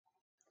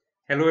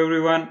Hello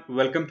everyone,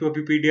 welcome to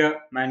Abhipedia.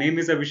 My name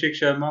is Abhishek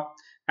Sharma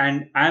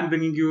and I am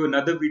bringing you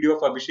another video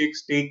of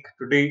Abhishek's take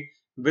today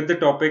with the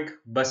topic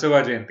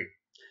Basava Jayanthi.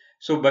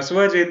 So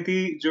Basava Jayanthi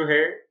जो है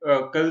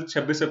कल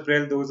 26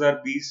 अप्रैल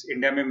 2020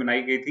 India में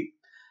मनाई गई थी.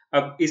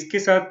 अब इसके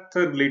साथ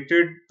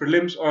रिलेटेड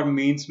प्रीलिम्स और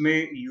मेंस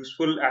में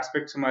यूजफुल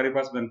एस्पेक्ट्स हमारे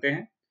पास बनते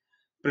हैं.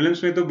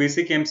 प्रीलिम्स में तो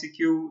बेसिक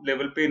एमसीक्यू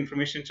लेवल पे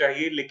इंफॉर्मेशन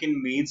चाहिए, लेकिन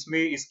मेंस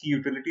में इसकी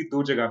यूटिलिटी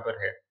दो जगह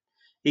पर है.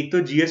 एक तो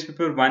जीएस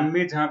पेपर 1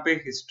 में जहां पे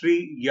हिस्ट्री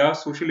या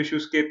सोशल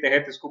इश्यूज के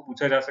तहत इसको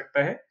पूछा जा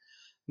सकता है.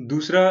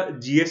 दूसरा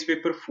जीएस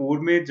पेपर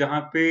 4 में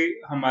जहां पे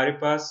हमारे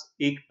पास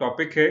एक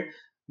टॉपिक है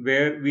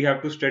where we have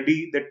to study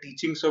the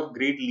teachings of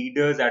great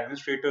leaders,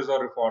 administrators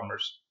और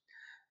रिफॉर्मर्स.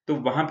 तो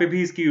वहां पे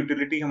भी इसकी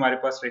यूटिलिटी हमारे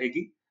पास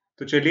रहेगी.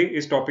 तो चलिए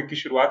इस टॉपिक की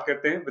शुरुआत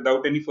करते हैं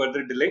विदाउट एनी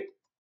फर्दर डिले.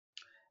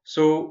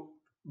 सो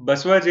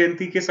बसवा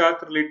जयंती के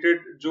साथ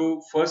रिलेटेड जो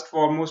first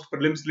foremost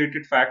prelims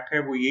related fact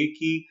है वो ये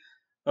कि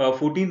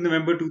 14th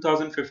November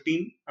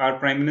 2015, our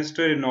Prime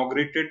Minister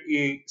inaugurated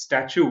a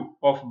statue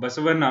of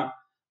Basavana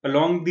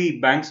along the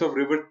banks of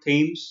River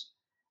Thames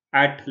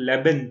at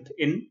Lebanth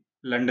in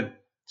London.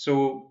 So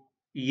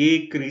ये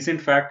एक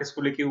recent fact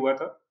इसको लेके हुआ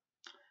था.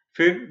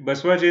 फिर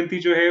बसवा जयंती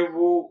जो है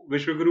वो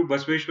विश्वगुरु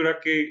बसवेश्वरा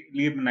के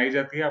लिए मनाई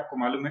जाती है, आपको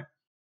मालूम है.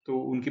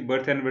 तो उनकी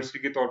बर्थ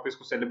एनिवर्सरी के तौर पे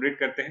इसको सेलिब्रेट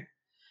करते हैं.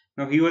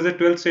 Now he was a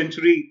 12th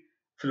century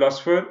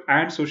philosopher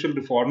and social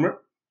reformer,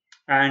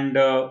 and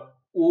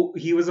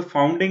he was a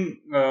founding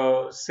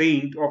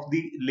saint of the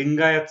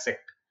Lingayat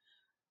sect.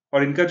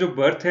 और इनका जो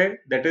बर्थ है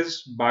that is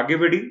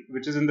बागेवडी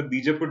which is in the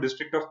Bijapur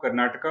district of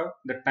Karnataka.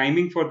 The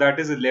timing for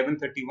that is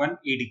 1131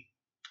 AD.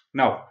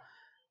 Now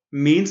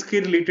mains के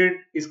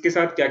related इसके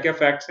साथ क्या क्या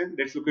facts हैं,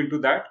 let's look into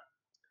that.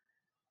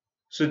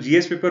 So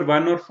GS paper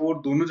 1 और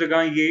 4 दोनों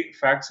जगह ये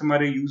फैक्ट्स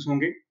हमारे यूज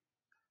होंगे.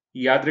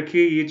 याद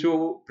रखिए ये जो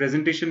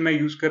प्रेजेंटेशन मैं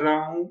यूज कर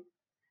रहा हूँ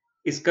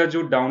इसका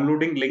जो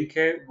डाउनलोडिंग लिंक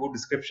है वो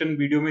डिस्क्रिप्शन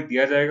वीडियो में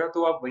दिया जाएगा,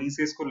 तो आप वहीं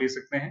से इसको ले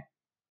सकते हैं.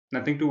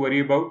 Nothing to worry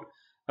about.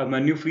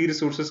 Menu free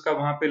resources का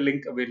वहां पे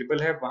लिंक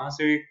अवेलेबल है, वहां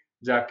से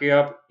जाके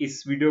आप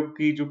इस वीडियो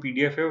की जो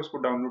पीडीएफ है उसको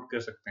डाउनलोड कर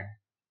सकते हैं.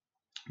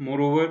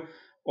 मोर ओवर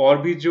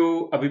और भी जो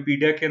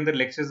अभिपीडिया के अंदर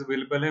लेक्चर्स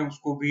अवेलेबल हैं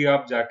उसको भी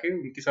आप जाके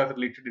उनके साथ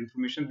रिलेटेड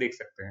इंफॉर्मेशन देख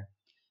सकते हैं.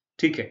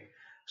 ठीक है.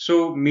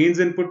 सो मेंस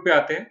इनपुट पे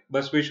आते हैं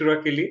बसवेश्वरा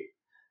के लिए.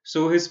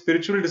 So his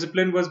spiritual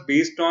discipline was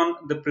based on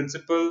the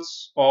principles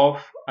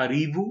of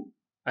Arivu,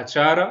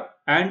 Achara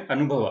and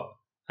Anubhava.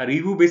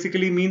 Arivu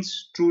basically means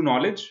true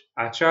knowledge,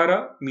 Achara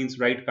means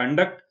right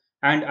conduct,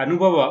 and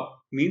Anubhava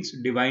means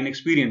divine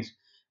experience.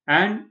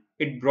 And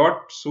it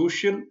brought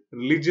social,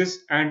 religious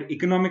and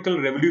economical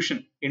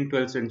revolution in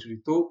 12th century.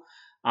 तो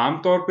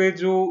आमतौर पे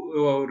जो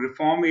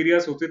reform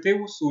areas होते थे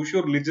वो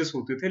socio religious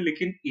होते थे,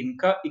 लेकिन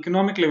इनका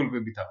इकोनॉमिक लेवल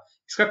पे भी था.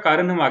 इसका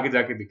कारण हम आगे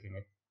जाके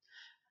देखेंगे.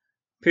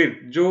 फिर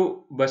जो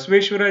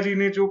बसवेश्वरा जी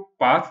ने जो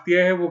पाथ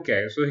दिया है वो क्या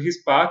है. So his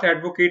path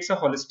advocates a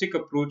holistic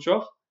approach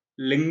of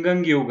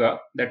लिंगंग yoga,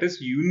 that is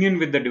union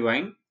with the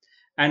divine,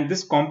 and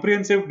this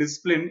comprehensive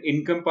discipline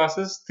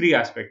encompasses three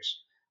aspects: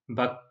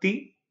 bhakti,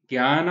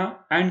 jnana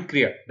and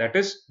kriya,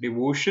 that is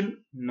devotion,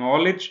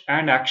 knowledge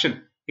and action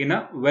in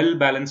a well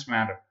balanced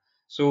manner.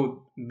 So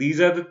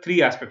these are the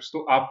three aspects.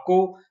 तो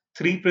आपको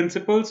three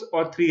principles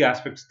और three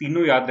aspects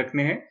तीनों याद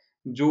रखने हैं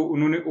जो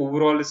उन्होंने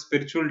overall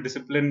spiritual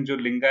discipline जो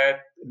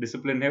लिंगायत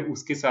डिसिप्लिन है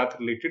उसके साथ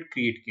रिलेटेड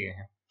क्रिएट किए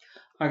हैं.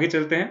 आगे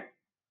चलते हैं.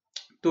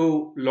 तो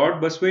लॉर्ड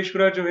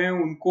बसवेश्वरा जो है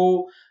उनको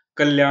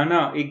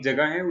कल्याणा एक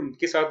जगह है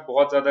उनके साथ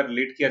बहुत ज्यादा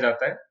रिलेट किया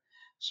जाता है.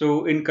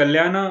 सो इन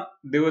कल्याणा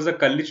there was a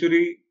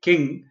कल्लिचुरी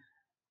king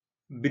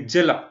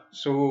Bijjala.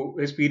 So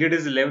his period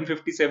is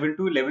 1157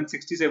 to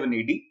 1167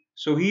 AD.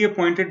 So he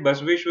appointed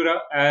Basaveshwara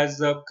as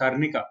a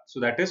Karnika,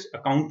 so that is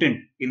accountant,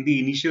 in the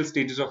initial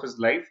stages of his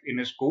life in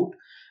his court,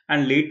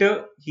 and later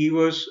he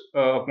was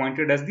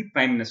appointed as the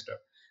prime minister.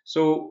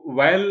 So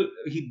while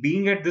he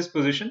being at this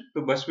position,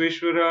 the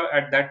Basaveshwara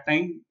at that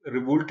time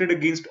revolted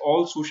against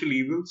all social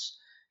evils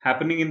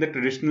happening in the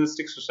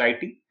traditionalistic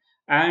society,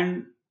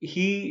 and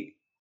he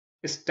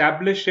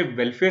established a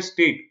welfare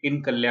state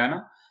in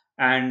Kalyana,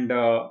 and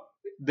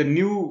the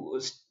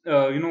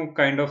new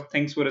kind of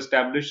things were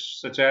established,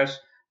 such as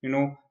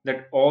that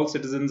all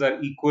citizens are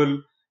equal,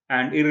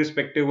 and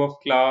irrespective of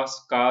class,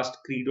 caste,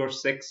 creed or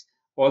sex,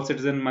 all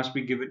citizens must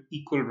be given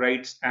equal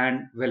rights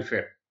and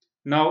welfare.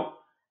 Now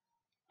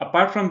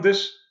apart from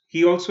this,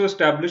 he also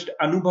established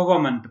Anubhava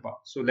Mantapa.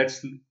 So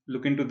let's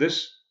look into this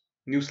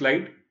new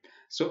slide.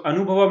 So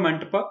Anubhava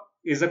Mantapa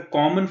is a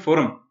common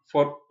forum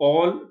for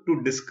all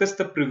to discuss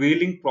the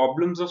prevailing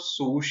problems of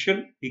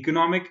social,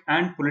 economic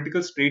and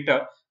political strata,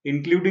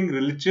 including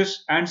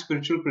religious and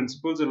spiritual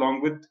principles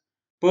along with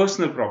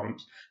personal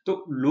problems. तो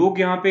लोग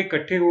यहाँ पे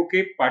इकट्ठे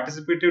होके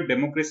participative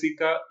democracy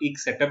का एक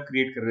setup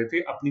create कर रहे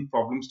थे, अपनी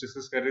प्रॉब्लम्स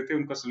डिस्कस कर रहे थे,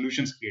 उनका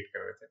सॉल्यूशंस क्रिएट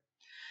कर रहे थे.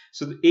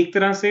 सो एक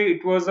तरह से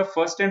it was the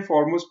first and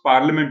foremost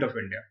parliament of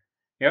India.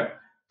 या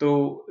तो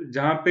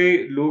जहाँ पे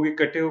लोग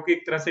इकट्ठे होके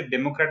एक तरह से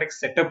डेमोक्रेटिक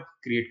सेटअप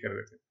क्रिएट कर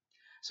रहे थे.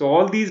 So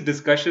all these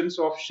discussions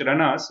of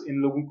Shranas,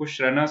 इन लोगों को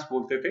Shranas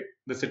बोलते थे,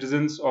 the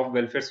citizens of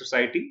welfare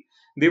society,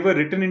 they were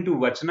written into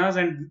Vachanas,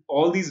 and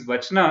all these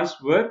Vachanas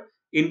were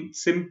in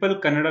simple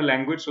Kannada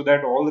language so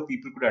that all the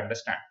people could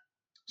understand.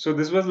 So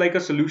this was like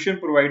a solution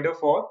provider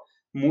for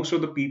most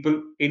of the people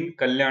in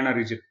Kalyana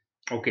region.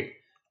 Okay.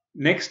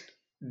 Next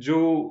जो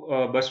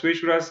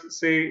बसवेश्वरा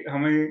से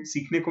हमें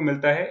सीखने को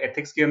मिलता है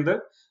ethics के अंदर,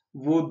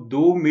 वो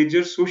दो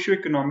मेजर सोशियो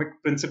इकोनॉमिक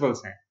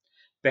प्रिंसिपल्स हैं.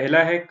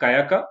 पहला है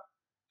कायाका.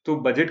 तो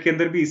बजट के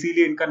अंदर भी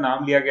इसीलिए इनका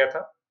नाम लिया गया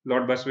था,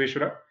 लॉर्ड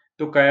बसवेश्वरा.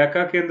 तो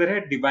कायाका के अंदर है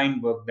divine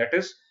work. That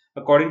is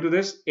according to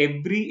this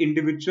every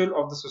individual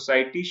of the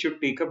society should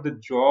take up the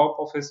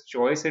job of his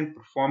choice and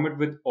perform it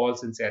with all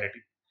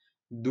sincerity.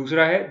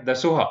 दूसरा है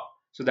Dasoha.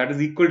 So that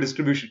is equal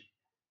distribution,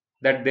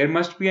 that there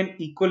must be an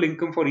equal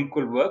income for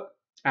equal work,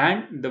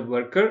 and the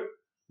worker,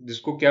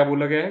 जिसको क्या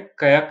बोला गया है,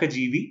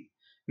 कायाकजीवी,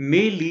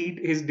 may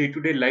lead his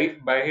day-to-day life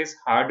by his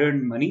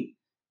hard-earned money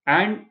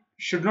and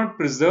should not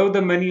preserve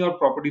the money or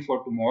property for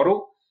tomorrow.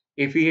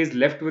 If he is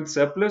left with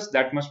surplus,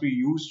 that must be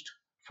used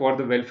for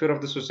the welfare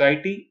of the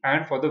society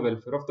and for the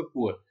welfare of the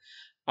poor.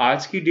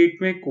 आज की date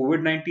में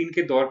कोविड-19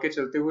 के दौर के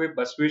चलते हुए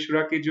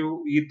बसवेश्वरा के जो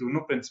ये दोनों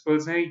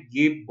प्रिंसिपल्स हैं,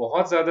 ये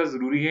बहुत ज्यादा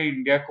जरूरी है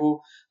इंडिया को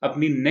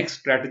अपनी नेक्स्ट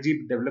स्ट्रैटेजी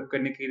डेवलप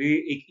करने के लिए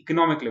एक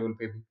इकोनॉमिक लेवल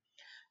पे भी.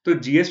 तो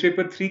जीएस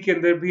पेपर 3 के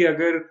अंदर भी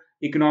अगर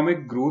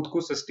इकोनॉमिक ग्रोथ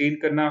को सस्टेन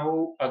करना हो,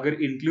 अगर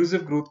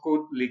इंक्लूसिव ग्रोथ को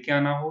लेके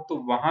आना हो, तो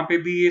वहां पे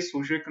भी ये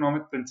सोशियो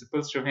इकोनॉमिक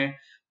प्रिंसिपल्स जो हैं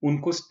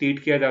उनको स्टेट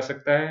किया जा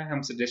सकता है.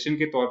 हम सजेशन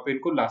के तौर पे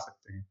इनको ला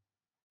सकते हैं.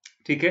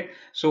 ठीक है.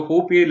 सो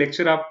होप ये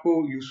लेक्चर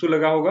आपको यूजफुल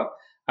लगा होगा.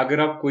 अगर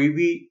आप कोई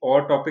भी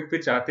और टॉपिक पे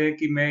चाहते हैं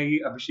कि मैं ये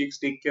अभिषेक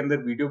स्टेक के अंदर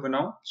वीडियो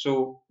बनाऊं, so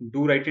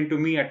do right in to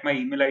me at my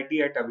email ID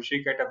at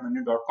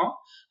abhishek@abhimanyu.com.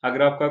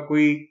 अगर आपका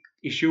कोई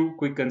इश्यू,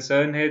 कोई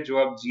कंसर्न है जो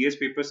आप जीएस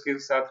पेपर्स के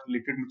साथ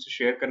रिलेटेड मुझसे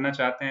शेयर करना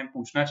चाहते हैं,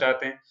 पूछना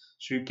चाहते हैं,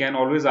 so you can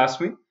always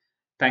ask me.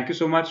 Thank you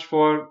so much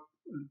for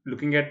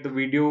looking at the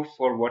video,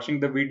 for watching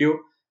the video.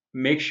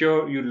 Make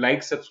sure you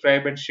like,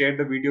 subscribe, and share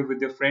the video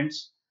with your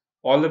friends.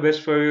 All the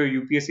best for your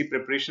UPSC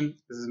preparation.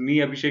 This is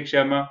me, Abhishek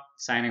Sharma,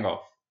 signing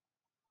off.